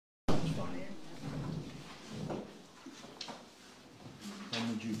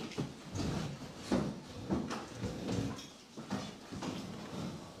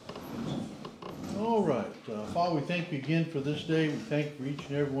Father, we thank you again for this day. We thank you for each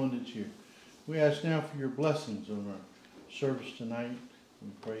and every one that's here. We ask now for your blessings on our service tonight. We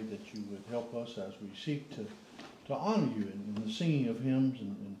pray that you would help us as we seek to honor you in the singing of hymns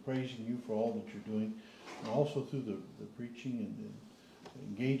and praising you for all that you're doing, and also through the preaching and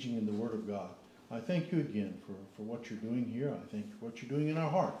engaging in the Word of God. I thank you again for what you're doing here. I thank you for what you're doing in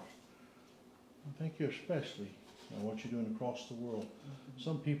our hearts. I thank you especially for what you're doing across the world.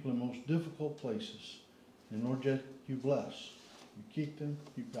 Some people in most difficult places. And Lord, you bless. You keep them,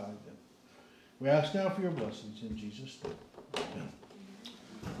 you guide them. We ask now for your blessings in Jesus' name. Amen.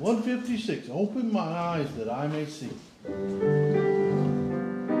 156, open my eyes that I may see.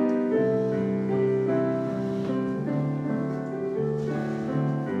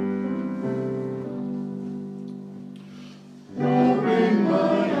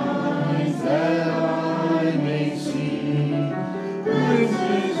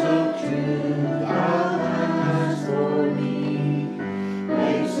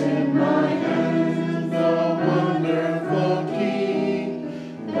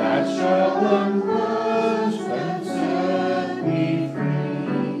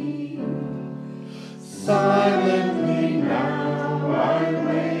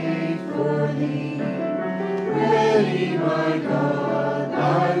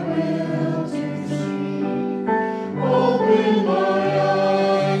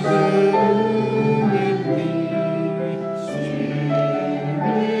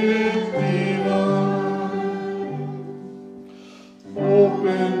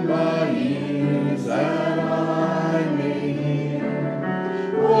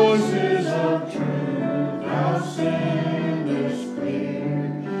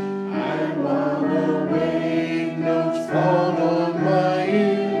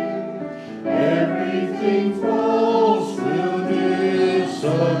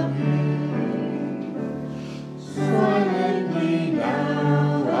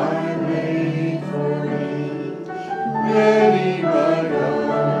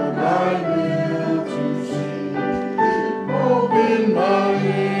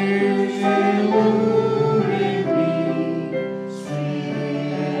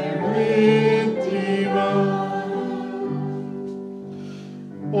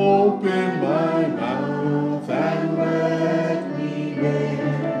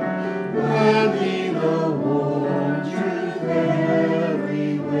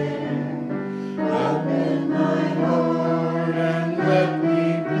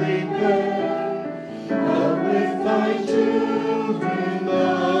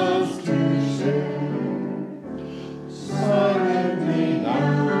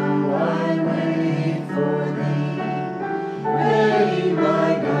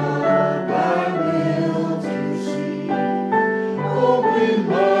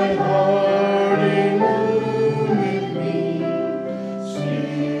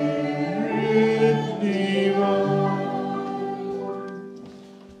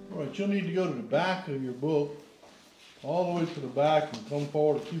 You'll need to go to the back of your book, all the way to the back, and come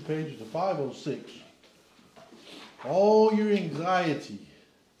forward a few pages to 506. All your anxiety,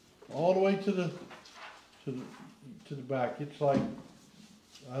 all the way to the back. It's like,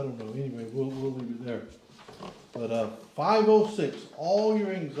 I don't know. Anyway, we'll leave it there. But 506, all your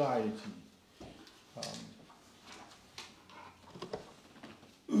anxiety.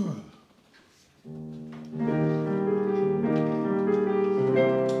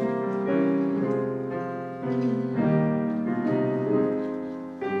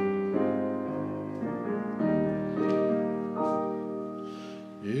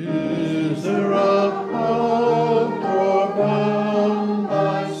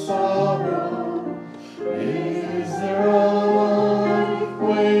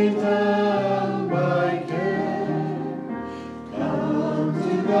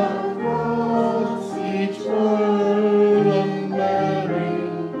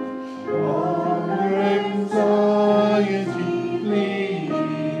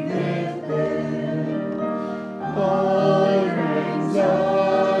 All your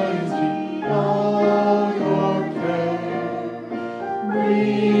anxiety,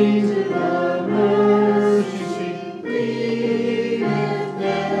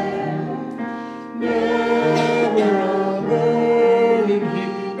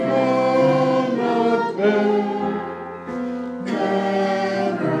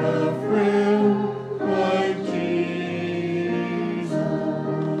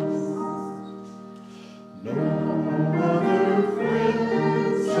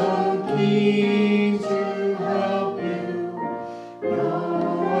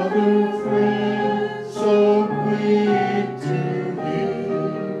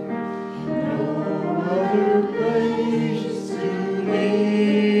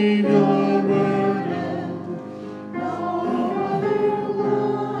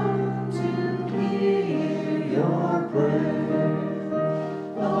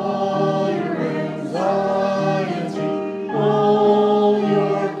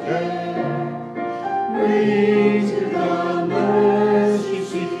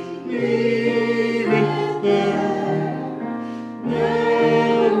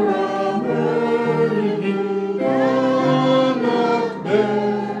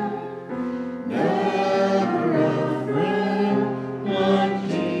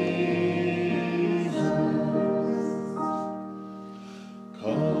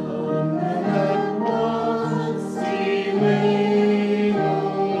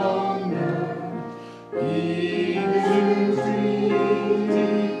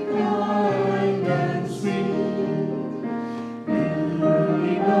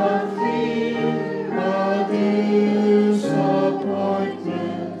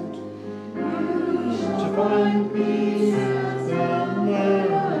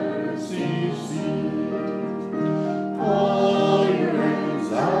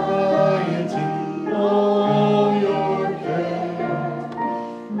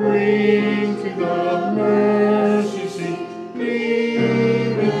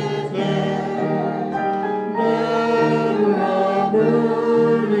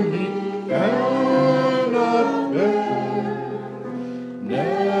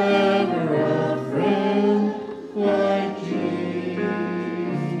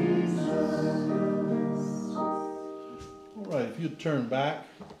 Turn back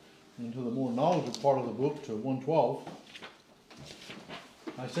into the more knowledgeable part of the book to 112.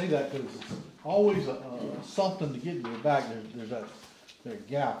 I say that because it's always something to get to the back. There's that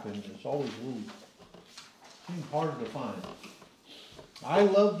gap, and it's always a little seems harder to find. I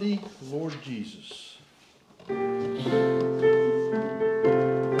love thee, Lord Jesus.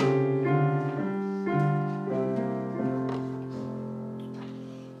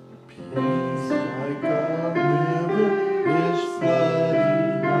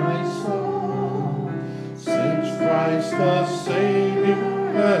 The Savior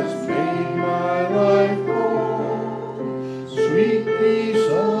has made my life whole. Sweet peace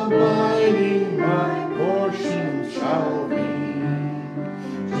abiding my portion shall be.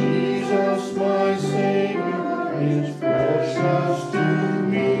 Jesus, my Savior, is precious to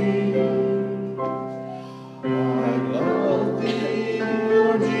me. I love thee,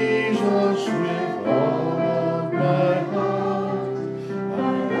 Lord Jesus, with all of my heart. I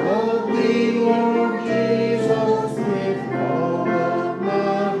love thee, Lord Jesus, all of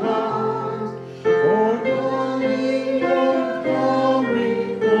my heart, for dying on Calvary,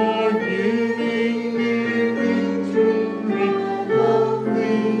 for giving me victory. Love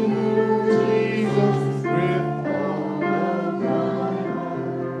thee, Lord Jesus, with all of my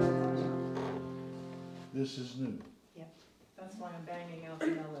heart. This is new. Yeah, that's why I'm banging out the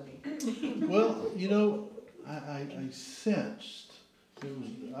melody. Well, you know, I sensed,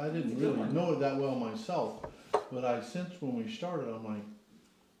 I didn't really know it that well myself, but I sensed when we started, I'm like,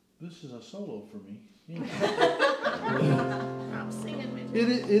 this is a solo for me. You know. I'm singing with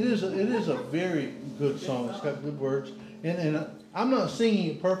It is a very good song. It's got good words, and I'm not singing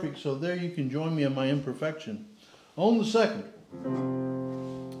it perfect, so there you can join me in my imperfection. On the second,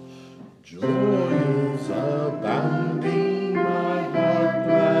 joy is abounding, my heart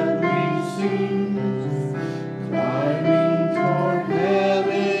gladly sings, climbing toward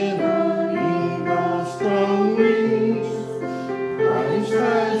heaven on eagle's strong wings. Christ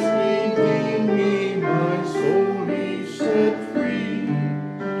has redeemed me, my soul He set free.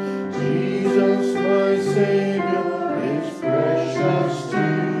 Jesus, my Savior, is precious to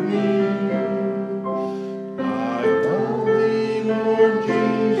me. I love thee, Lord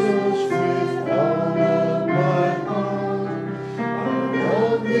Jesus, with all of my heart. I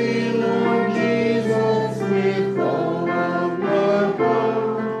love thee, Lord Jesus, with all of my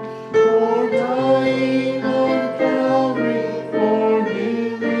heart. For dying on Calvary, for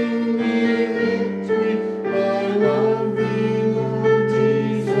giving me victory. I love thee, Lord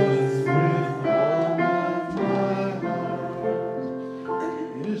Jesus, with all of my heart.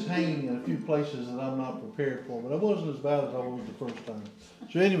 It is hanging in a few places that I'm not prepared for, but it wasn't as bad as I was the first time.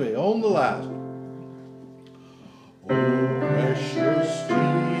 So anyway, on the last. Oh, precious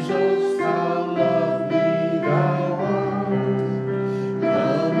Jesus, how lovely thou art.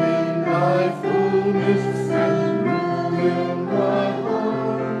 Come in thy fullness and rule in my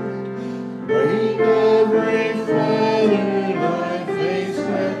heart. Break every fetter, thy face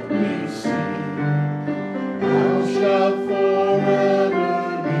let me see. Thou shalt forever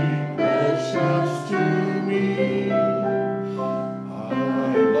be precious to me. I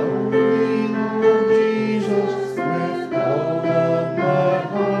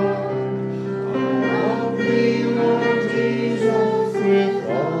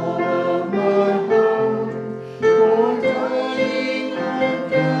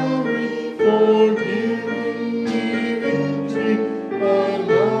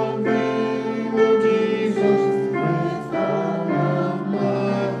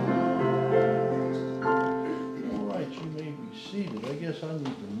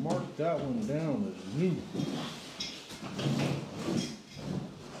to mark that one down as new.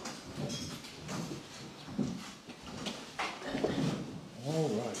 All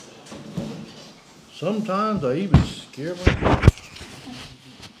right. Sometimes I even scare myself.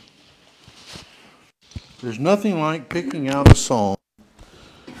 There's nothing like picking out a song,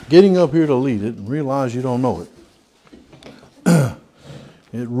 getting up here to lead it, and realize you don't know it.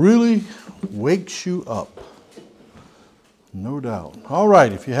 It really wakes you up. No doubt. All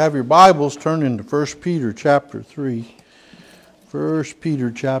right, if you have your Bibles, turn into 1 Peter chapter 3. 1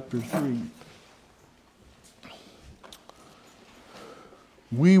 Peter chapter 3.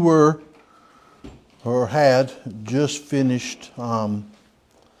 We were, or had, just finished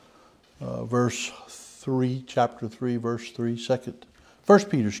verse 3, chapter 3, verse 3, 1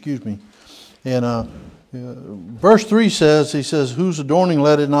 Peter, excuse me. And verse 3 says, he says, whose adorning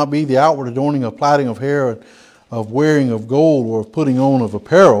let it not be the outward adorning of plaiting of hair, of wearing of gold, or of putting on of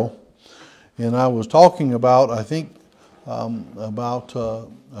apparel. And I was talking about, I think,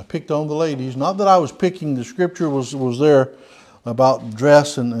 I picked on the ladies. Not that I was picking, the scripture was there about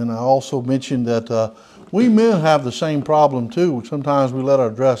dress, and I also mentioned that we men have the same problem too. Sometimes we let our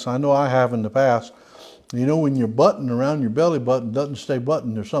dress, I know I have in the past. You know, when your button around your belly button doesn't stay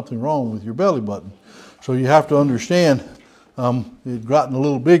buttoned, there's something wrong with your belly button. So you have to understand, it's gotten a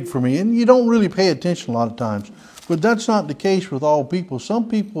little big for me, and you don't really pay attention a lot of times. But that's not the case with all people. Some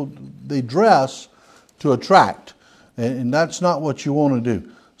people, they dress to attract, and that's not what you want to do.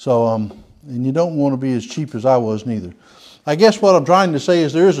 So, and you don't want to be as cheap as I was neither. I guess what I'm trying to say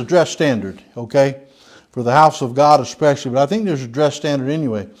is there is a dress standard, okay, for the house of God especially, but I think there's a dress standard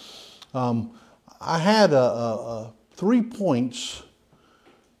anyway. I had 3 points,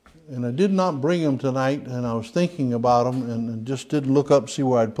 and I did not bring them tonight, and I was thinking about them and just didn't look up to see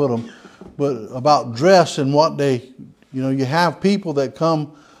where I'd put them, but about dress and what they, you have people that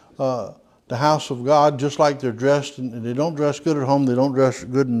come the house of God just like they're dressed, and they don't dress good at home, they don't dress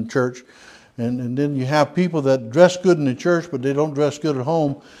good in church. And then you have people that dress good in the church, but they don't dress good at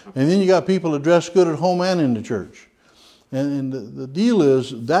home. And then you got people that dress good at home and in the church. And the deal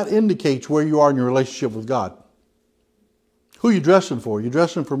is, that indicates where you are in your relationship with God. Who are you dressing for? You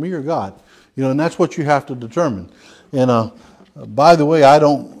dressing for me or God? And that's what you have to determine. And by the way, I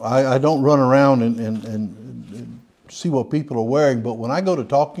don't run around and see what people are wearing. But when I go to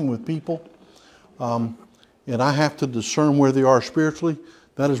talking with people, and I have to discern where they are spiritually,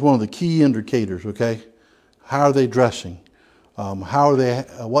 that is one of the key indicators, okay? How are they dressing? How are they?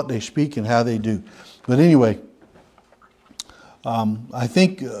 What they speak and how they do. But anyway, I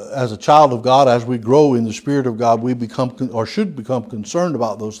think as a child of God, as we grow in the Spirit of God, we become, or should become, concerned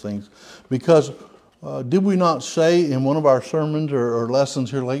about those things. Because did we not say in one of our sermons or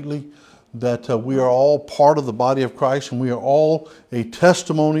lessons here lately that we are all part of the body of Christ and we are all a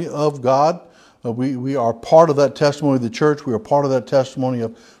testimony of God? We are part of that testimony of the church. We are part of that testimony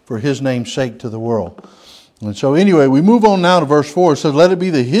for His name's sake to the world. And so anyway, we move on now to verse 4. It says, let it be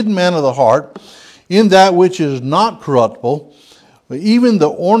the hidden man of the heart, in that which is not corruptible, even the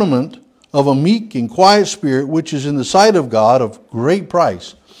ornament of a meek and quiet spirit, which is in the sight of God of great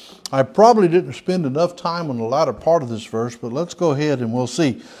price. I probably didn't spend enough time on the latter part of this verse, but let's go ahead and we'll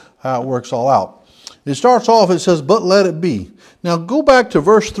see how it works all out. It starts off, it says, but let it be. Now go back to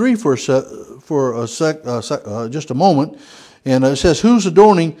verse 3 just a moment, and it says, whose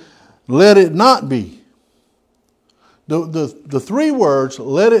adorning, let it not be. The 3 words,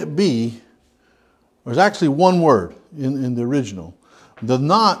 let it be, there's actually one word in the original. The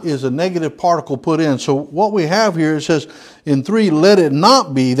not is a negative particle put in. So what we have here, it says in 3, let it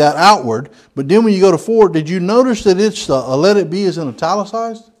not be, that outward. But then when you go to 4, did you notice that it's let it be is in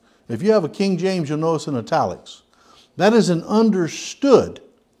italicized? If you have a King James, you'll notice in italics. That is an understood.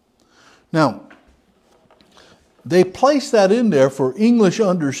 Now, they place that in there for English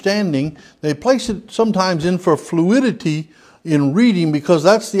understanding. They place it sometimes in for fluidity in reading because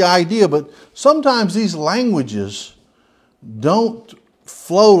that's the idea. But sometimes these languages don't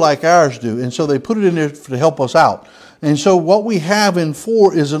flow like ours do. And so they put it in there to help us out. And so what we have in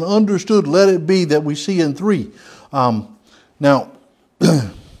 4 is an understood let it be that we see in 3. Now,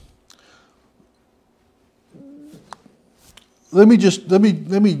 let me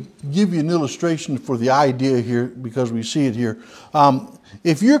give you an illustration for the idea here because we see it here.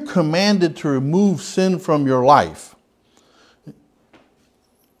 If you're commanded to remove sin from your life,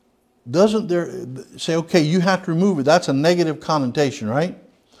 doesn't there say, okay, you have to remove it? That's a negative connotation, right?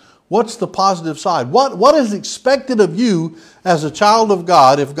 What's the positive side? What is expected of you as a child of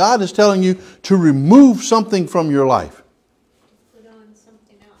God if God is telling you to remove something from your life? Put on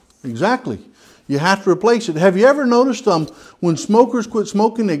something else. Exactly. You have to replace it. Have you ever noticed when smokers quit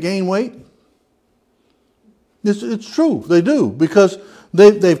smoking, they gain weight? It's true, they do, because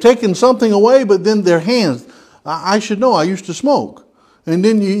they've taken something away, but then their hands. I should know, I used to smoke. And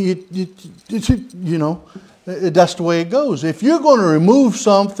then you know, that's the way it goes. If you're going to remove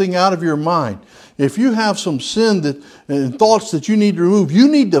something out of your mind, if you have some sin and thoughts that you need to remove, you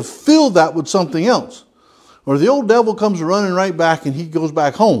need to fill that with something else. Or the old devil comes running right back and he goes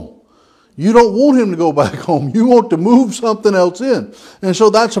back home. You don't want him to go back home. You want to move something else in. And so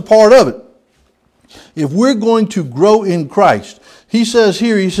that's a part of it. If we're going to grow in Christ, he says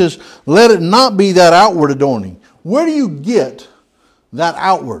here, he says, let it not be that outward adorning. Where do you get that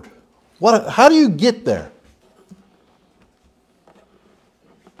outward? How do you get there?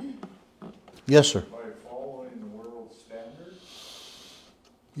 Yes, sir. By following the world's standards?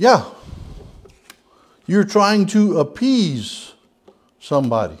 Yeah. You're trying to appease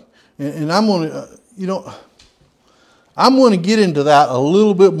somebody. And I'm going to, I'm going to get into that a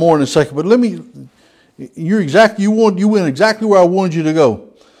little bit more in a second. But you went exactly where I wanted you to go.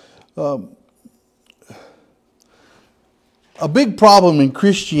 A big problem in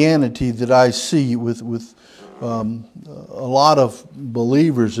Christianity that I see with a lot of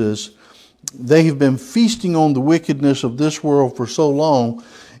believers is they have been feasting on the wickedness of this world for so long,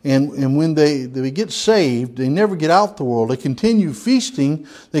 and when they get saved, they never get out the world. They continue feasting,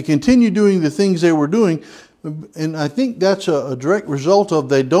 they continue doing the things they were doing, and I think that's a direct result of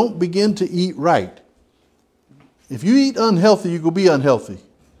they don't begin to eat right. If you eat unhealthy, you will be unhealthy.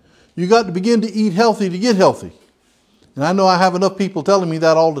 You got to begin to eat healthy to get healthy. And I know I have enough people telling me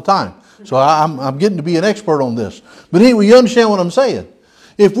that all the time. So I'm getting to be an expert on this. But anyway, you understand what I'm saying.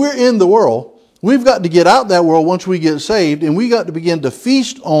 If we're in the world, we've got to get out that world once we get saved, and we got to begin to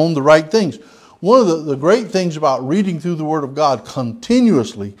feast on the right things. One of the great things about reading through the Word of God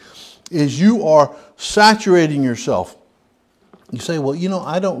continuously is you are saturating yourself. You say, well,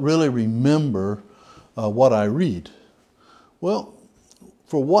 I don't really remember what I read. Well,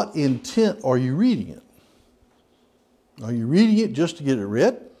 for what intent are you reading it? Are you reading it just to get it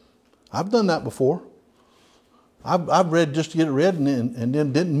read? I've done that before. I've read just to get it read and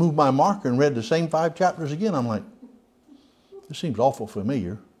then didn't move my marker and read the same 5 chapters again. I'm like, this seems awful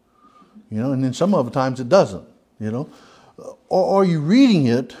familiar. And then some of the times it doesn't, Or are you reading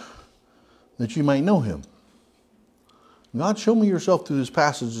it that you might know Him? God, show me yourself through this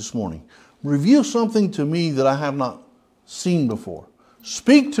passage this morning. Reveal something to me that I have not seen before.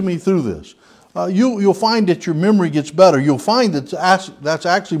 Speak to me through this. You'll find that your memory gets better. You'll find that that's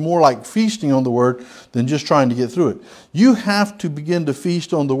actually more like feasting on the Word than just trying to get through it. You have to begin to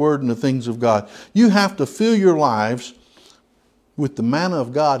feast on the Word and the things of God. You have to fill your lives with the manna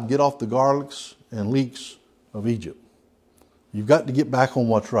of God. Get off the garlics and leeks of Egypt. You've got to get back on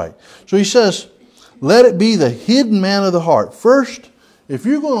what's right. So he says, let it be the hidden manna of the heart. First, if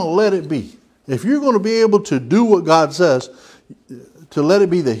you're going to let it be, if you're going to be able to do what God says, to let it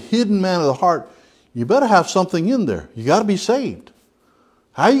be the hidden man of the heart, you better have something in there. You got to be saved.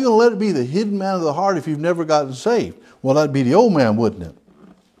 How are you going to let it be the hidden man of the heart if you've never gotten saved? Well, that'd be the old man, wouldn't it?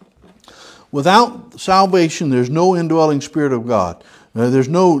 Without salvation, there's no indwelling Spirit of God. There's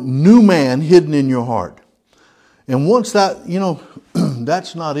no new man hidden in your heart. And once that,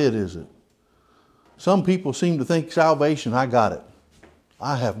 that's not it, is it? Some people seem to think salvation, I got it.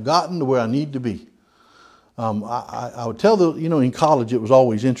 I have gotten to where I need to be. I would tell in college it was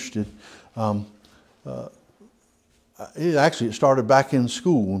always interested. It started back in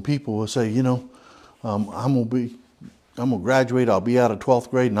school when people would say, I'm going to graduate, I'll be out of 12th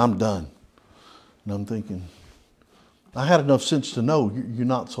grade and I'm done. And I'm thinking, I had enough sense to know you're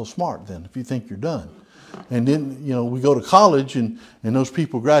not so smart then if you think you're done. And then, we go to college and those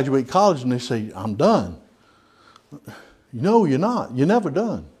people graduate college and they say, I'm done. No, you're not. You're never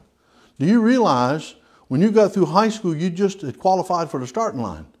done. Do you realize when you got through high school, you just had qualified for the starting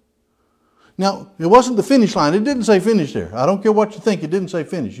line? Now, it wasn't the finish line. It didn't say finish there. I don't care what you think. It didn't say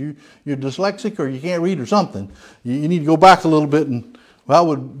finish. You're dyslexic or you can't read or something. You need to go back a little bit and, how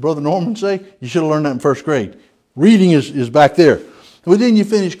would Brother Norman say? You should have learned that in first grade. Reading is back there. But then you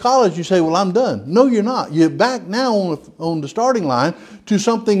finish college, you say, well, I'm done. No, you're not. You're back now on the starting line to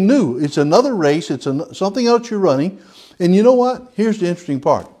something new. It's another race. It's something else you're running. And you know what? Here's the interesting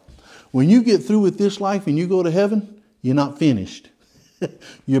part. When you get through with this life and you go to heaven, you're not finished.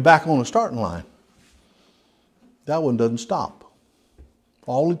 You're back on the starting line. That one doesn't stop.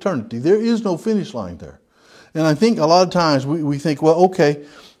 All eternity. There is no finish line there. And I think a lot of times we think, well, okay,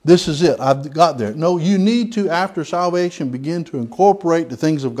 this is it. I've got there. No, you need to, after salvation, begin to incorporate the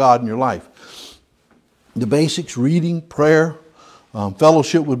things of God in your life. The basics, reading, prayer,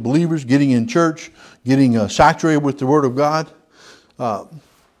 fellowship with believers, getting in church, getting saturated with the Word of God.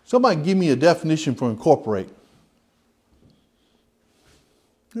 Somebody give me a definition for incorporate.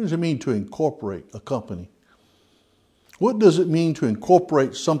 What does it mean to incorporate a company? What does it mean to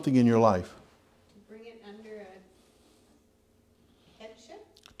incorporate something in your life? Bring it under a headship?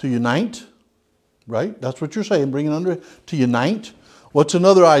 To unite, right? That's what you're saying, bring it under, to unite. What's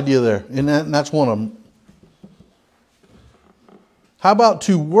another idea there? And that's one of them. How about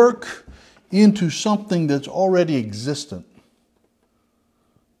to work into something that's already existent?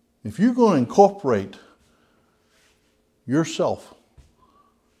 If you're going to incorporate yourself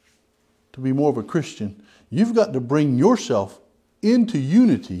to be more of a Christian, you've got to bring yourself into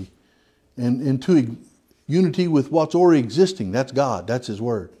unity and into unity with what's already existing. That's God. That's His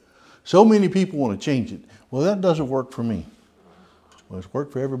Word. So many people want to change it. Well, that doesn't work for me. Well, it's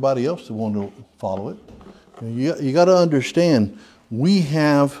worked for everybody else that want to follow it. You got to understand, we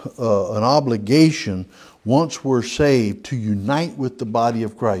have an obligation once we're saved to unite with the body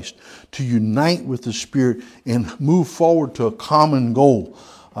of Christ, to unite with the Spirit and move forward to a common goal.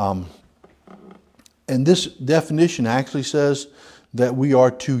 And this definition actually says that we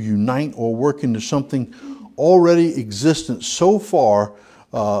are to unite or work into something already existent so far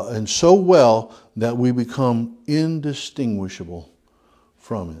and so well that we become indistinguishable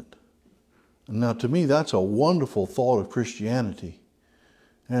from it. Now, to me, that's a wonderful thought of Christianity.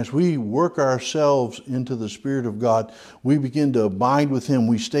 As we work ourselves into the Spirit of God, we begin to abide with Him.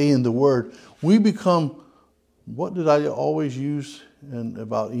 We stay in the Word. We become, what did I always use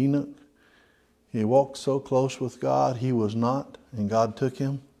about Enoch? He walked so close with God, he was not, and God took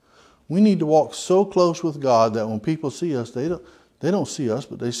him. We need to walk so close with God that when people see us, they don't see us,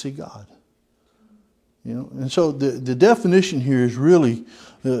 but they see God. You know, and so the definition here is really,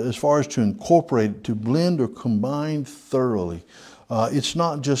 as far as to incorporate, to blend or combine thoroughly. It's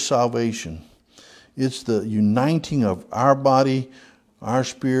not just salvation. It's the uniting of our body, our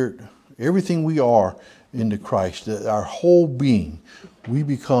spirit, everything we are into Christ. Our whole being, we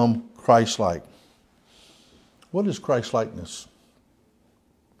become Christ-like. What is Christ-likeness?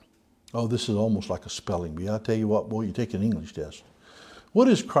 Oh, this is almost like a spelling bee. I tell you what, boy, you take an English test. What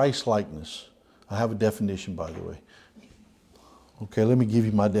is Christ-likeness? I have a definition, by the way. Okay, let me give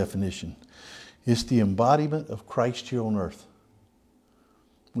you my definition. It's the embodiment of Christ here on earth,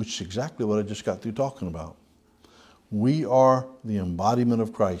 which is exactly what I just got through talking about. We are the embodiment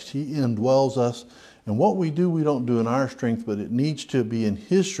of Christ. He indwells us. And what we do, we don't do in our strength, but it needs to be in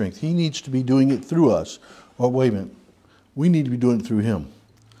His strength. He needs to be doing it through us. Oh, wait a minute. We need to be doing it through Him.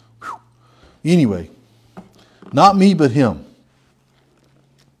 Whew. Anyway, not me, but Him.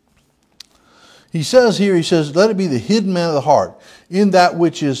 He says here, he says, let it be the hidden man of the heart, in that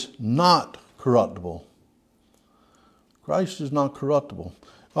which is not corruptible. Christ is not corruptible.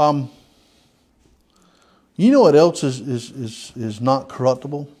 You know what else is not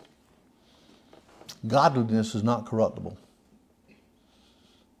corruptible? Godliness is not corruptible.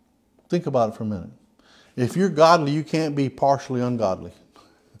 Think about it for a minute. If you're godly, you can't be partially ungodly.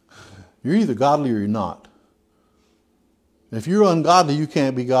 You're either godly or you're not. If you're ungodly, you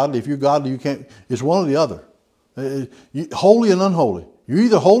can't be godly. If you're godly, you can't. It's one or the other. Holy and unholy. You're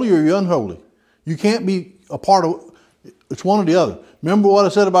either holy or you're unholy. You can't be a part of. It's one or the other. Remember what I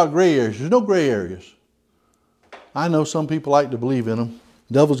said about gray areas. There's no gray areas. I know some people like to believe in them.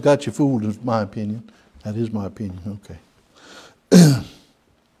 The devil's got you fooled, in my opinion. That is my opinion. Okay.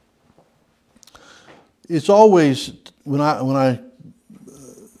 It's always, when I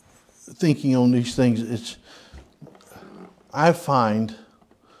thinking on these things, I find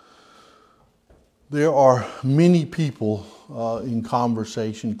there are many people in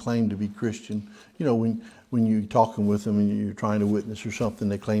conversation claim to be Christian. You know, when you're talking with them and you're trying to witness or something,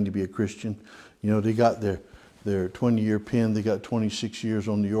 they claim to be a Christian. You know, they got their 20-year pin, they got 26 years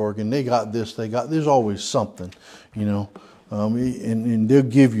on the organ, they got this, there's always something, you know. And they'll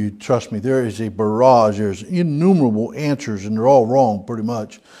give you, trust me, there is a barrage, there's innumerable answers, and they're all wrong pretty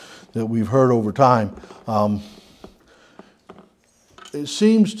much, that we've heard over time. It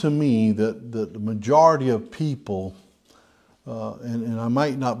seems to me that the majority of people, and I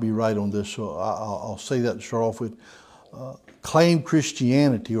might not be right on this, so I'll say that to start off with, claim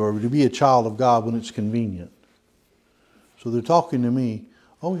Christianity or to be a child of God when it's convenient. So they're talking to me,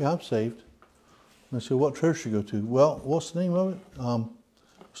 oh yeah, I'm saved. And I said, what church do you go to? Well, what's the name of it?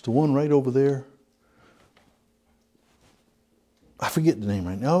 It's the one right over there. I forget the name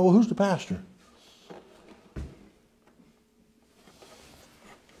right now. Well, who's the pastor?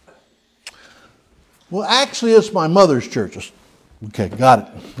 Well, actually, it's my mother's church. Okay, got it.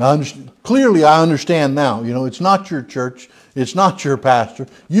 I understand. Clearly, I understand now. You know, it's not your church. It's not your pastor.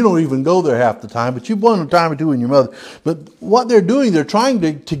 You don't even go there half the time, but you've won a time or two in your mother. But what they're doing, they're trying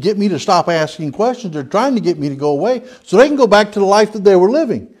to get me to stop asking questions. They're trying to get me to go away so they can go back to the life that they were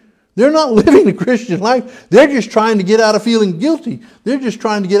living. They're not living the Christian life. They're just trying to get out of feeling guilty. They're just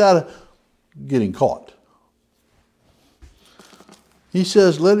trying to get out of getting caught. He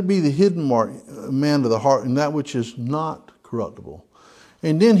says, let it be the hidden man of the heart, and that which is not corruptible.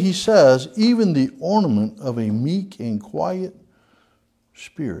 And then he says, even the ornament of a meek and quiet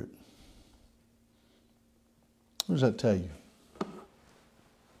spirit. What does that tell you?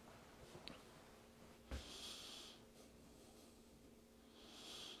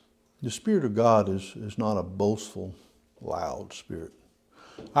 The Spirit of God is not a boastful, loud spirit.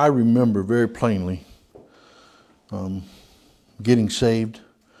 I remember very plainly getting saved.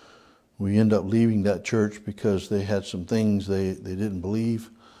 We end up leaving that church because they had some things they didn't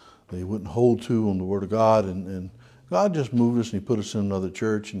believe. They wouldn't hold to on the Word of God. And God just moved us and He put us in another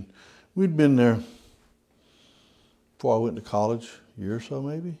church. And we'd been there before I went to college, a year or so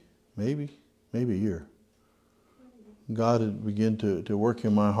maybe a year. God had begun to work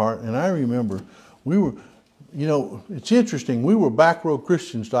in my heart. And I remember we were, you know, it's interesting. We were back row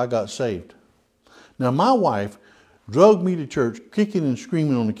Christians till I got saved. Now my wife drugged me to church, kicking and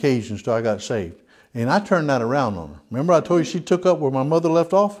screaming on occasions till I got saved. And I turned that around on her. Remember I told you she took up where my mother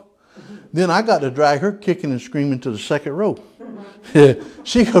left off? Then I got to drag her kicking and screaming to the second row.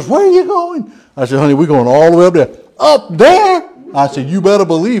 She goes, where are you going? I said, honey, we're going all the way up there. Up there? I said, you better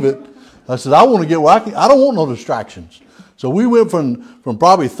believe it. I said, I want to get where I don't want no distractions. So we went from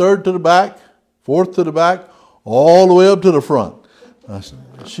probably third to the back, fourth to the back, all the way up to the front.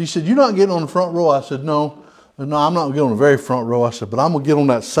 She said, you're not getting on the front row? I said, no, I'm not getting on the very front row. I said, but I'm going to get on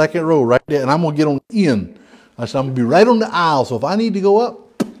that second row right there, and I'm going to get on the end. I said, I'm going to be right on the aisle, so if I need to go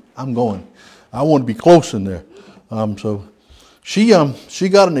up, I'm going. I want to be close in there. So she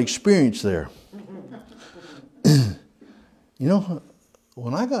got an experience there. You know,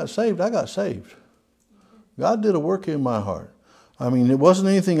 when I got saved, I got saved. God did a work in my heart. I mean, it wasn't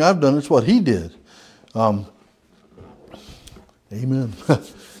anything I've done. It's what He did. Amen.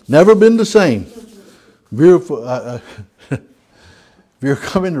 Never been the same. Vera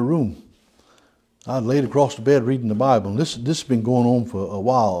come in the room. I laid across the bed reading the Bible. And this has been going on for a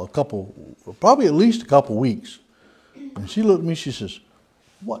while, probably at least a couple weeks. And she looked at me, she says,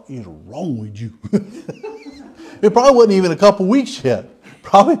 what is wrong with you? It probably wasn't even a couple weeks yet.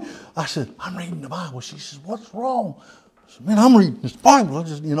 Probably, I said, I'm reading the Bible. She says, what's wrong? I said, man, I'm reading this Bible.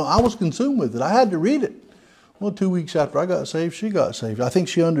 I was consumed with it. I had to read it. Well, 2 weeks after I got saved, she got saved. I think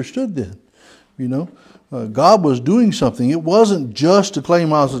she understood then. You know, God was doing something. It wasn't just to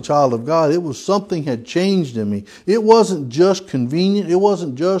claim I was a child of God. It was something had changed in me. It wasn't just convenient. It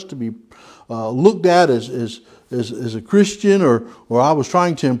wasn't just to be looked at as a Christian or I was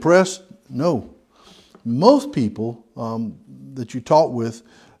trying to impress. No. Most people that you talk with,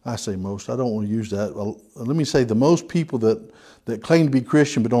 I say most, I don't want to use that. Let me say the most people that claim to be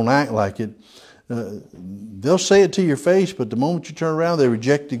Christian but don't act like it, they'll say it to your face, but the moment you turn around, they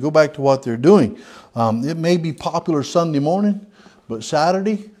reject it, go back to what they're doing. It may be popular Sunday morning, but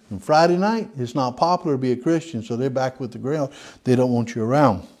Saturday and Friday night, it's not popular to be a Christian, so they're back with the ground. They don't want you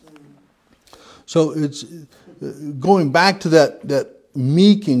around. So it's going back to that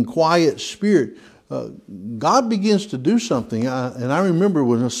meek and quiet spirit. God begins to do something. And I remember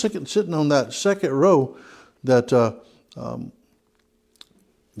when I was sitting on that second row that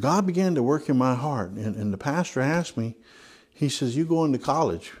God began to work in my heart. And the pastor asked me, he says, you going to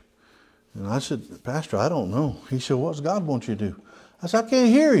college? And I said, Pastor, I don't know. He said, what does God want you to do? I said, I can't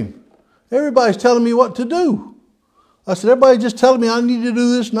hear Him. Everybody's telling me what to do. I said, everybody's just telling me I need to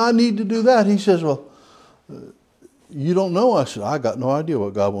do this and I need to do that. He says, well, you don't know. I said, I got no idea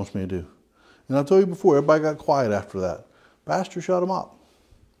what God wants me to do. And I told you before, everybody got quiet after that. Pastor shut them up.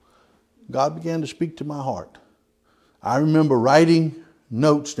 God began to speak to my heart. I remember writing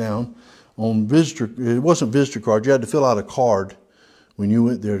notes down on it wasn't visitor cards. You had to fill out a card when you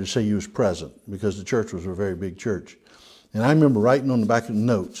went there to say you was present because the church was a very big church. And I remember writing on the back of the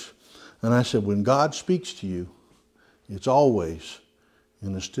notes. And I said, when God speaks to you, it's always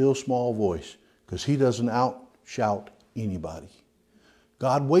in a still small voice because He doesn't out-shout anybody.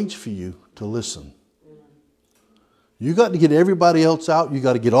 God waits for you to listen. You got to get everybody else out. You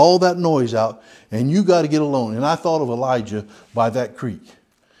got to get all that noise out. And you got to get alone. And I thought of Elijah by that creek.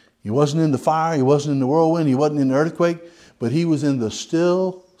 He wasn't in the fire. He wasn't in the whirlwind. He wasn't in the earthquake. But he was in the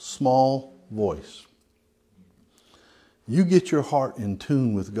still small voice. You get your heart in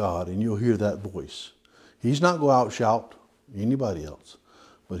tune with God and you'll hear that voice. He's not going to outshout anybody else.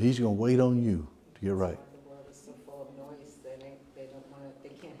 But he's going to wait on you to get right. The world is so full of noise, they don't want to,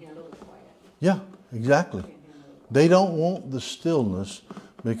 they can't handle the quiet. Yeah, exactly. They don't want the stillness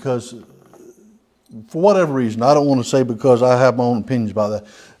because, for whatever reason, I don't want to say because I have my own opinions about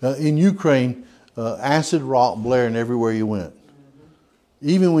that. In Ukraine, acid rock blaring everywhere you went.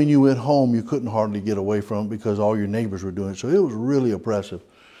 Even when you went home, you couldn't hardly get away from it because all your neighbors were doing it. So it was really oppressive.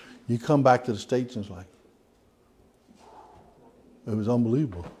 You come back to the States and it's like, it was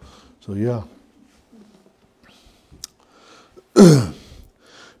unbelievable. So yeah.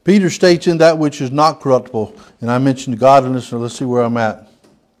 Peter states in that which is not corruptible, and I mentioned godliness, so let's see where I'm at.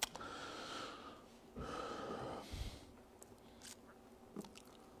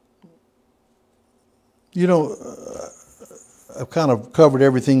 You know, I've kind of covered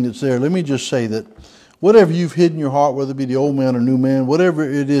everything that's there. Let me just say that whatever you've hidden in your heart, whether it be the old man or new man, whatever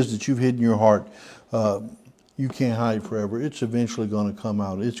it is that you've hidden in your heart, you can't hide forever. It's eventually going to come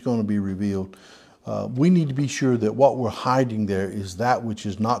out. It's going to be revealed. We need to be sure that what we're hiding there is that which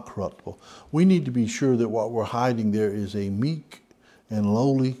is not corruptible. We need to be sure that what we're hiding there is a meek and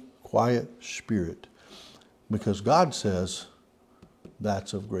lowly, quiet spirit. Because God says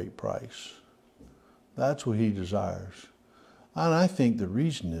that's of great price. That's what he desires. And I think the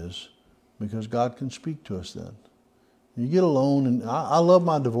reason is because God can speak to us then. You get alone, and I love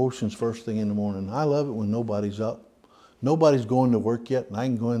my devotions first thing in the morning. I love it when nobody's up. Nobody's going to work yet, and I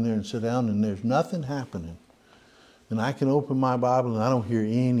can go in there and sit down, and there's nothing happening. And I can open my Bible, and I don't hear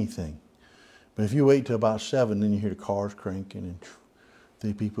anything. But if you wait till about 7, then you hear the cars cranking, and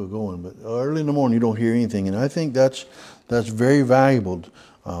the people are going. But early in the morning, you don't hear anything. And I think that's very valuable,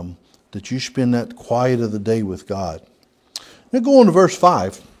 that you spend that quiet of the day with God. Now go on to verse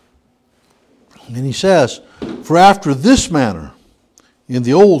 5. And he says, for after this manner, in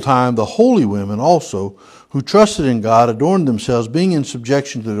the old time, the holy women also, who trusted in God, adorned themselves, being in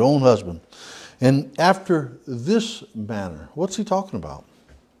subjection to their own husband. And after this manner, what's he talking about?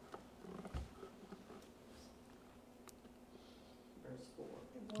 Verse 4.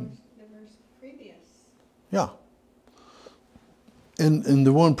 The verse previous. Yeah. And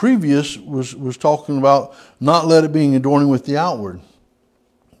the one previous was talking about not let it being adorning with the outward.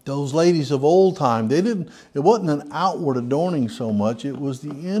 Those ladies of old time, it wasn't an outward adorning so much, it was the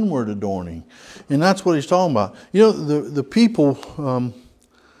inward adorning. And that's what he's talking about. You know, the people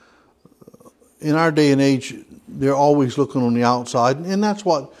in our day and age, they're always looking on the outside. And that's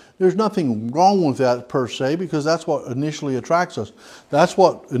what, there's nothing wrong with that per se, because that's what initially attracts us. That's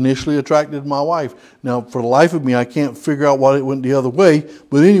what initially attracted my wife. Now, for the life of me, I can't figure out why it went the other way.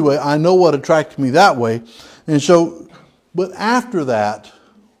 But anyway, I know what attracted me that way. And so, but after that,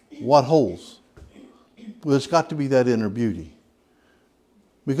 what holds? Well, it's got to be that inner beauty.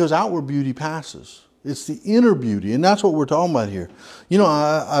 Because outward beauty passes. It's the inner beauty, and that's what we're talking about here. You know,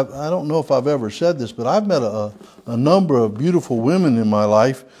 I don't know if I've ever said this, but I've met a number of beautiful women in my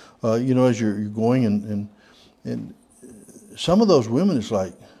life, you know, as you're going, and some of those women, it's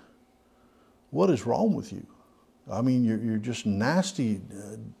like, what is wrong with you? I mean, you're just nasty,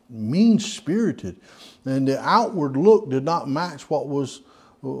 mean-spirited. And the outward look did not match what was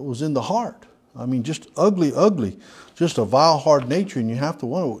in the heart. I mean, just ugly, ugly, just a vile, hard nature, and you have to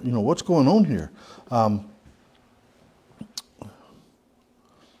wonder, you know, what's going on here? I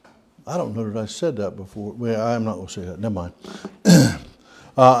don't know that I said that before. Well, I'm not going to say that. Never mind.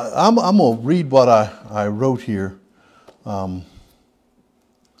 I'm going to read what I wrote here. You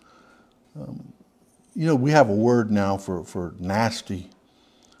know, we have a word now for nasty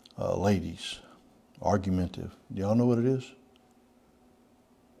ladies, argumentative. Do y'all know what it is?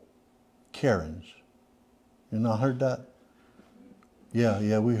 Karens. You not heard that?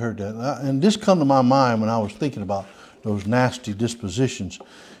 Yeah, we heard that. And this come to my mind when I was thinking about those nasty dispositions.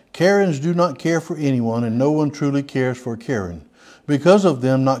 Karens do not care for anyone, and no one truly cares for a Karen, because of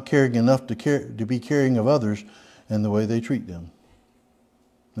them not caring enough to be caring of others and the way they treat them.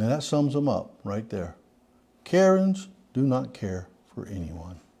 Now that sums them up right there. Karens do not care for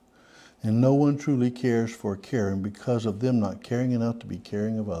anyone, and no one truly cares for a Karen because of them not caring enough to be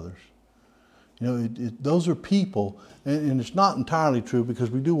caring of others. You know, those are people, and it's not entirely true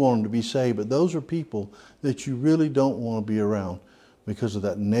because we do want them to be saved, but those are people that you really don't want to be around because of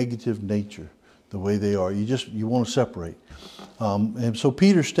that negative nature, the way they are. You want to separate. And so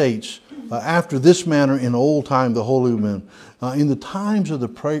Peter states, after this manner in old time, the holy women, in the times of the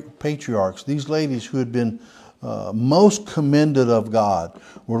patriarchs, these ladies who had been most commended of God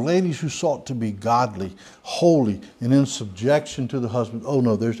were ladies who sought to be godly, holy, and in subjection to the husband. Oh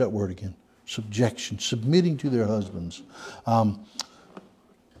no, there's that word again. Subjection, submitting to their husbands.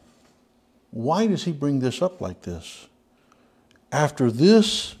 Why does he bring this up like this? after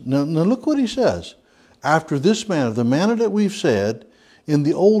this, now look what he says. After this manner, the manner that we've said in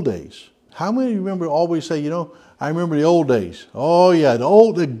the old days. How many of you remember always say, I remember the old days. Oh yeah,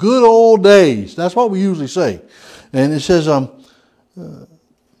 the good old days. That's what we usually say. And it says, then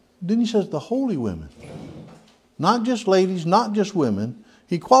he says the holy women. Not just ladies, not just women.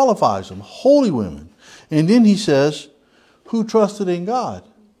 He qualifies them, holy women. And then he says, who trusted in God.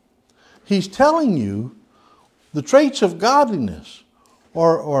 He's telling you the traits of godliness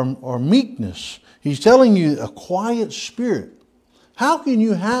or meekness. He's telling you a quiet spirit. How can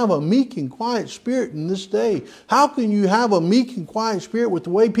you have a meek and quiet spirit in this day? How can you have a meek and quiet spirit with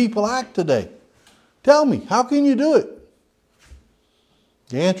the way people act today? Tell me, how can you do it?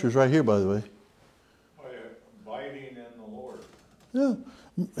 The answer is right here, by the way. By abiding in the Lord. Yeah.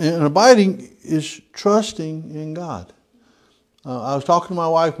 And abiding is trusting in God. I was talking to my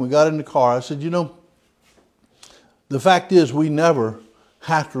wife when we got in the car. I said, the fact is we never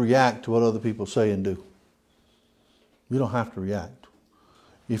have to react to what other people say and do. You don't have to react.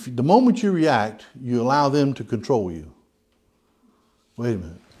 If the moment you react, you allow them to control you. Wait a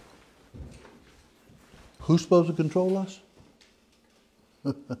minute. Who's supposed to control us?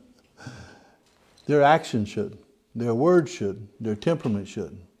 Their actions should. Their words should. Their temperament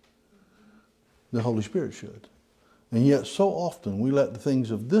should. The Holy Spirit should. And yet so often we let the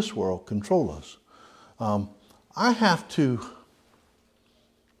things of this world control us. I have to...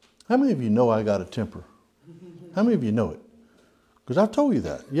 How many of you know I got a temper? How many of you know it? Because I've told you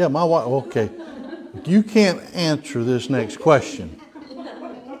that. Yeah, my wife, okay. You can't answer this next question.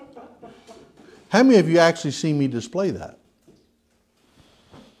 How many of you actually see me display that?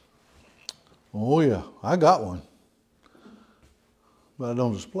 Oh yeah, I got one. But I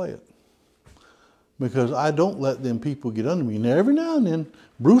don't display it. Because I don't let them people get under me. Now every now and then,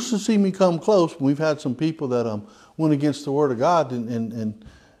 Bruce has seen me come close. We've had some people that went against the Word of God. And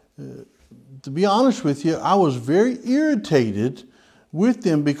to be honest with you, I was very irritated with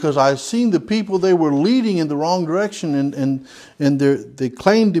them because I seen the people they were leading in the wrong direction, and they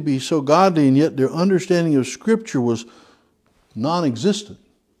claimed to be so godly, and yet their understanding of Scripture was non-existent.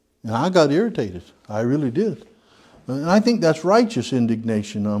 And I got irritated. I really did. And I think that's righteous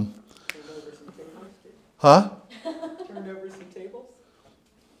indignation. Turned over some tables? Huh? Turned over some tables?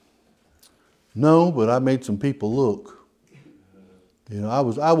 No, but I made some people look. I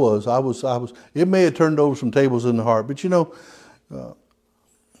was. It may have turned over some tables in the heart, but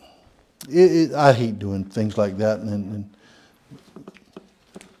I hate doing things like that. And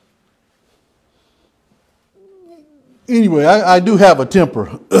anyway, I do have a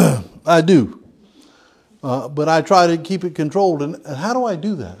temper. I do. But I try to keep it controlled. And how do I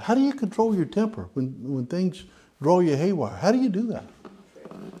do that? How do you control your temper when things draw you haywire? How do you do that?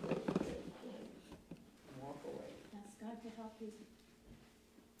 Ask God to help you.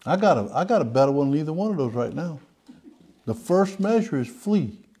 I got a better one than either one of those right now. The first measure is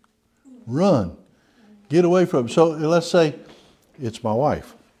flee. Run. Get away from it. So let's say it's my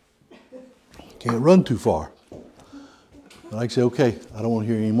wife. Can't run too far. But I say, okay, I don't want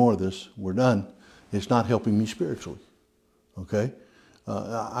to hear any more of this. We're done. It's not helping me spiritually. Okay?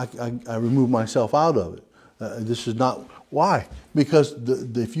 I remove myself out of it. This is not... Why? Because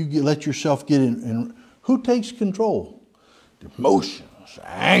if you let yourself get in... Who takes control? Emotions,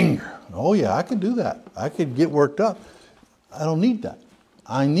 anger. Oh yeah, I could do that. I could get worked up. I don't need that.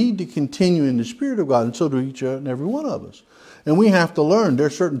 I need to continue in the Spirit of God, and so do each and every one of us. And we have to learn.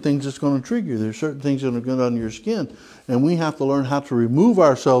 There's certain things that's going to trigger you. There's certain things that are going to get under your skin. And we have to learn how to remove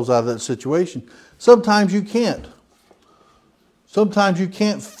ourselves out of that situation. Sometimes you can't. Sometimes you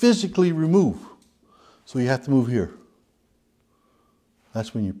can't physically remove. So you have to move here.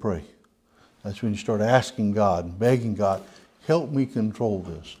 That's when you pray. That's when you start asking God and begging God, help me control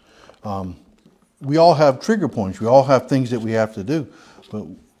this. We all have trigger points. We all have things that we have to do. But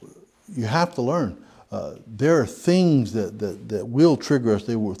you have to learn. There are things that will trigger us.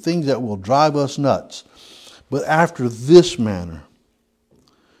 There were things that will drive us nuts. But after this manner,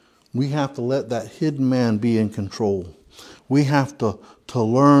 we have to let that hidden man be in control. We have to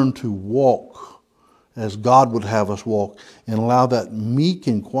learn to walk as God would have us walk and allow that meek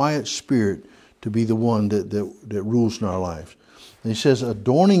and quiet spirit to be the one that rules in our lives. And he says,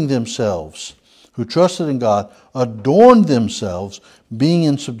 adorning themselves, who trusted in God, adorned themselves, being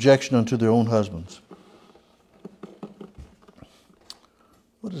in subjection unto their own husbands.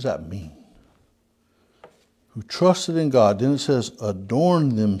 What does that mean? Who trusted in God. Then it says,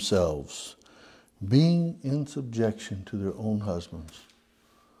 adorned themselves, being in subjection to their own husbands.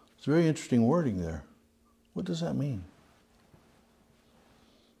 It's a very interesting wording there. What does that mean?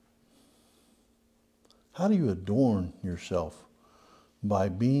 How do you adorn yourself? by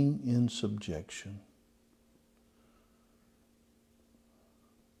being in subjection.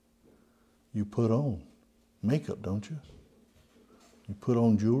 You put on makeup, don't you? You put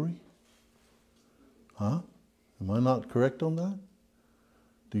on jewelry? Huh? Am I not correct on that?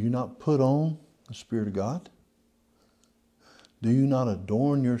 Do you not put on the Spirit of God? Do you not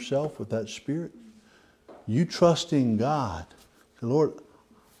adorn yourself with that Spirit? You trust in God. Say, Lord,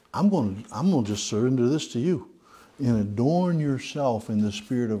 I'm going to just surrender this to you and adorn yourself in the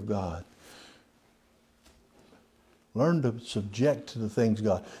Spirit of God. Learn to subject to the things of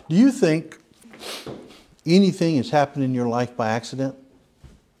God. Do you think anything has happened in your life by accident?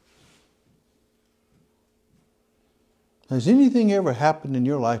 Has anything ever happened in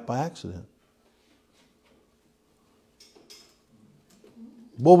your life by accident?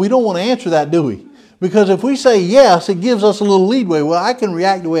 Well, we don't want to answer that, do we? Because if we say yes, it gives us a little leadway. Well, I can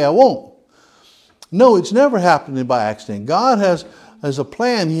react the way I want. No, it's never happened by accident. God has a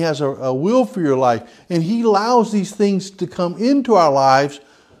plan. He has a will for your life. And He allows these things to come into our lives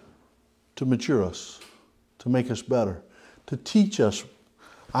to mature us, to make us better, to teach us.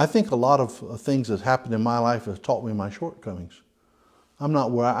 I think a lot of things that happened in my life have taught me my shortcomings. I'm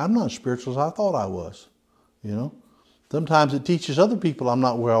not as spiritual as I thought I was. You know, sometimes it teaches other people I'm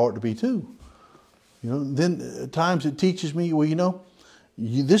not where I ought to be too. You know, then at times it teaches me, well, you know,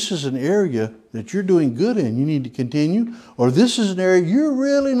 this is an area that you're doing good in. You need to continue. Or this is an area you're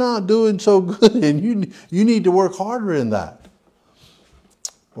really not doing so good in. You need to work harder in that.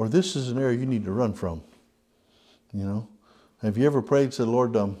 Or this is an area you need to run from. You know, have you ever prayed and said,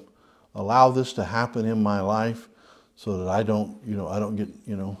 Lord, allow this to happen in my life so that I don't get,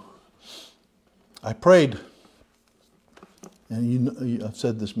 I prayed, and I've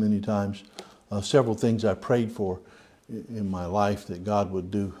said this many times, several things I prayed for in my life that God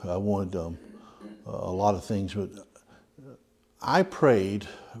would do. I wanted a lot of things, but I prayed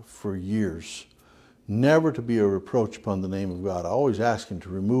for years never to be a reproach upon the name of God. I always asked Him to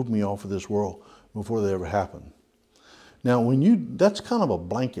remove me off of this world before they ever happened. Now, that's kind of a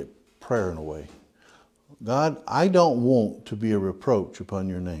blanket prayer in a way. God, I don't want to be a reproach upon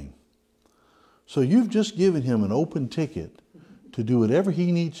your name. So you've just given Him an open ticket to do whatever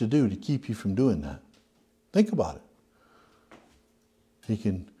He needs to do to keep you from doing that. Think about it. He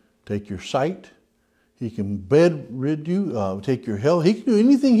can take your sight. He can bedrid you, take your health. He can do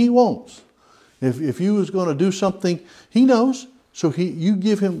anything He wants. If you was going to do something, He knows. So you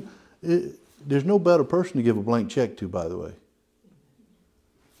give Him... There's no better person to give a blank check to, by the way.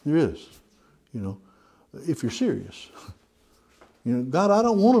 There is. You know, if you're serious. You know, God, I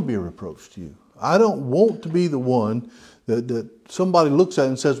don't want to be a reproach to you. I don't want to be the one that somebody looks at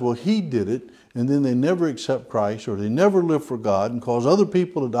and says, well, he did it, and then they never accept Christ, or they never live for God and cause other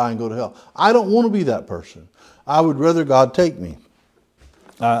people to die and go to hell. I don't want to be that person. I would rather God take me.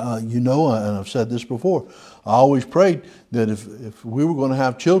 And I've said this before, I always prayed that if we were going to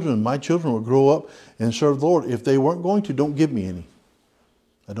have children, my children would grow up and serve the Lord. If they weren't going to, don't give me any.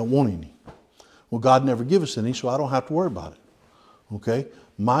 I don't want any. Well, God never give us any, so I don't have to worry about it. Okay?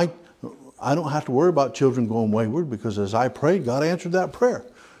 I don't have to worry about children going wayward, because as I prayed, God answered that prayer.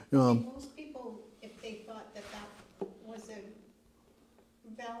 Most people, if they thought that was a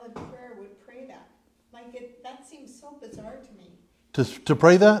valid prayer, would pray that. That seems so bizarre to me. To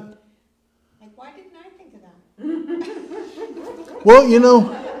pray that? Like, why didn't I think of that? Well,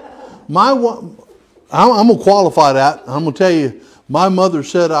 I'm going to qualify that. I'm going to tell you, my mother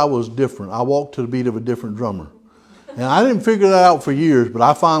said I was different. I walked to the beat of a different drummer. And I didn't figure that out for years, but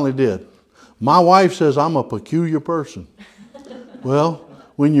I finally did. My wife says I'm a peculiar person. Well,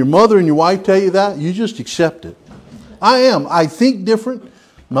 when your mother and your wife tell you that, you just accept it. I am. I think different.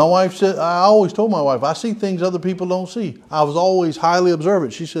 My wife said, I always told my wife, I see things other people don't see. I was always highly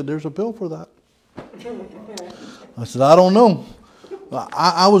observant. She said, there's a pill for that. I said, I don't know.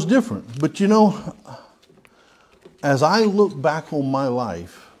 I was different. But as I look back on my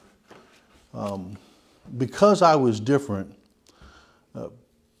life, because I was different,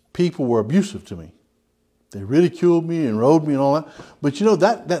 people were abusive to me. They ridiculed me and rode me and all that. But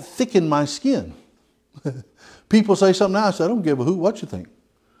that thickened my skin. People say something now, I say, I don't give a hoot what you think.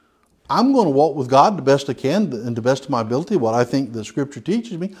 I'm going to walk with God the best I can and the best of my ability, what I think the Scripture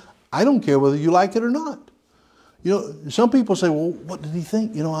teaches me. I don't care whether you like it or not. Some people say, well, what did he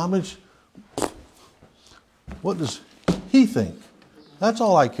think? What does he think? That's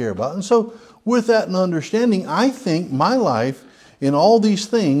all I care about. And so with that and understanding, I think my life in all these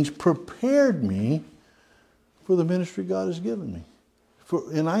things prepared me for the ministry God has given me.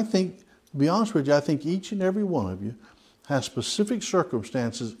 And I think, to be honest with you, I think each and every one of you has specific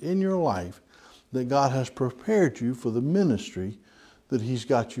circumstances in your life that God has prepared you for the ministry that He's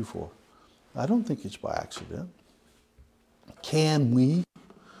got you for? I don't think it's by accident. Can we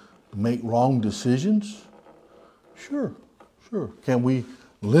make wrong decisions? Sure. Can we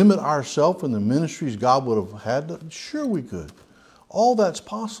limit ourselves in the ministries God would have had? Sure we could. All that's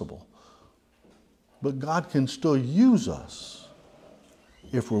possible. But God can still use us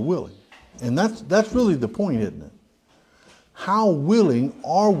if we're willing. And that's really the point, isn't it? How willing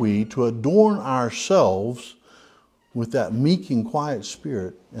are we to adorn ourselves with that meek and quiet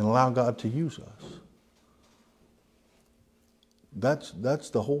spirit and allow God to use us? That's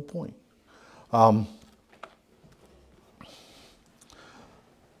the whole point.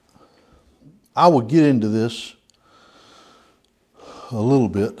 I will get into this a little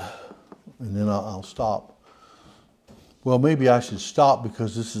bit, and then I'll stop. Well, maybe I should stop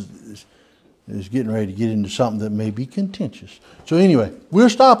because this is getting ready to get into something that may be contentious. So anyway, we're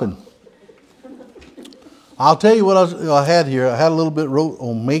stopping. I'll tell you what I had here. I had a little bit wrote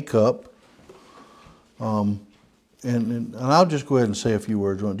on makeup. And I'll just go ahead and say a few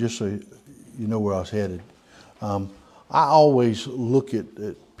words on it, just so you know where I was headed. I always look at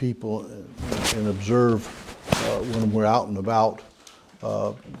people and observe when we're out and about.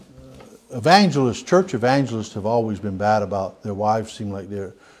 Church evangelists have always been bad about their wives. Seem like they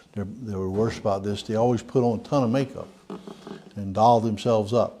were worse about this. They always put on a ton of makeup and doll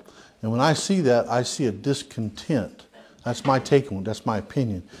themselves up. And when I see that, I see a discontent. That's my take on it. That's my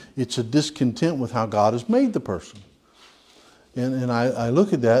opinion. It's a discontent with how God has made the person. And I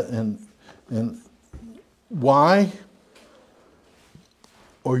look at that and why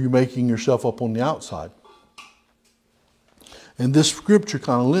are you making yourself up on the outside? And this scripture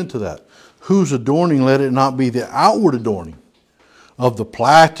kind of lent to that. Whose adorning let it not be the outward adorning of the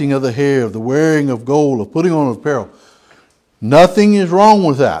plaiting of the hair, of the wearing of gold, of putting on of apparel. Nothing is wrong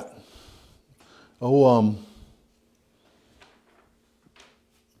with that.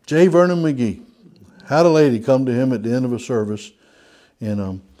 J. Vernon McGee had a lady come to him at the end of a service,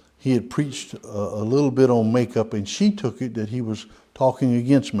 and he had preached a little bit on makeup, and she took it that he was talking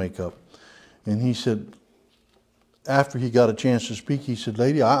against makeup. And he said, after he got a chance to speak, he said,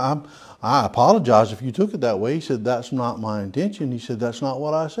 "Lady, I apologize if you took it that way." He said, "That's not my intention." He said, "That's not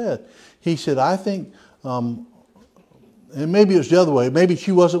what I said." He said, "I think, and maybe it was the other way. Maybe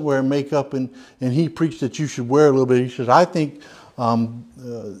she wasn't wearing makeup, and he preached that you should wear a little bit." He says, "I think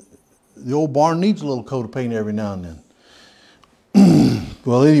the old barn needs a little coat of paint every now and then."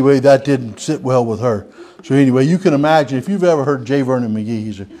 Well, anyway, that didn't sit well with her. So anyway, you can imagine, if you've ever heard J. Vernon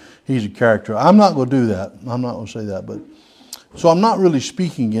McGee, he's a character. I'm not going to do that. I'm not going to say that. So I'm not really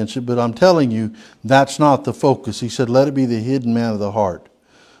speaking against it, but I'm telling you that's not the focus. He said, "Let it be the hidden man of the heart.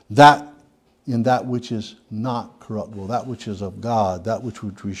 That in that which is not corruptible, that which is of God, that which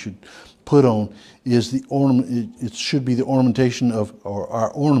we should put on is the ornament. It should be the ornamentation of, or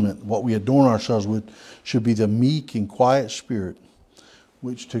our ornament, what we adorn ourselves with, should be the meek and quiet spirit,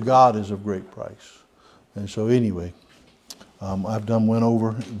 which to God is of great price." And so anyway, went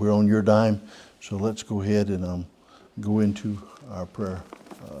over. We're on your dime. So let's go ahead and go into our prayer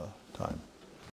time.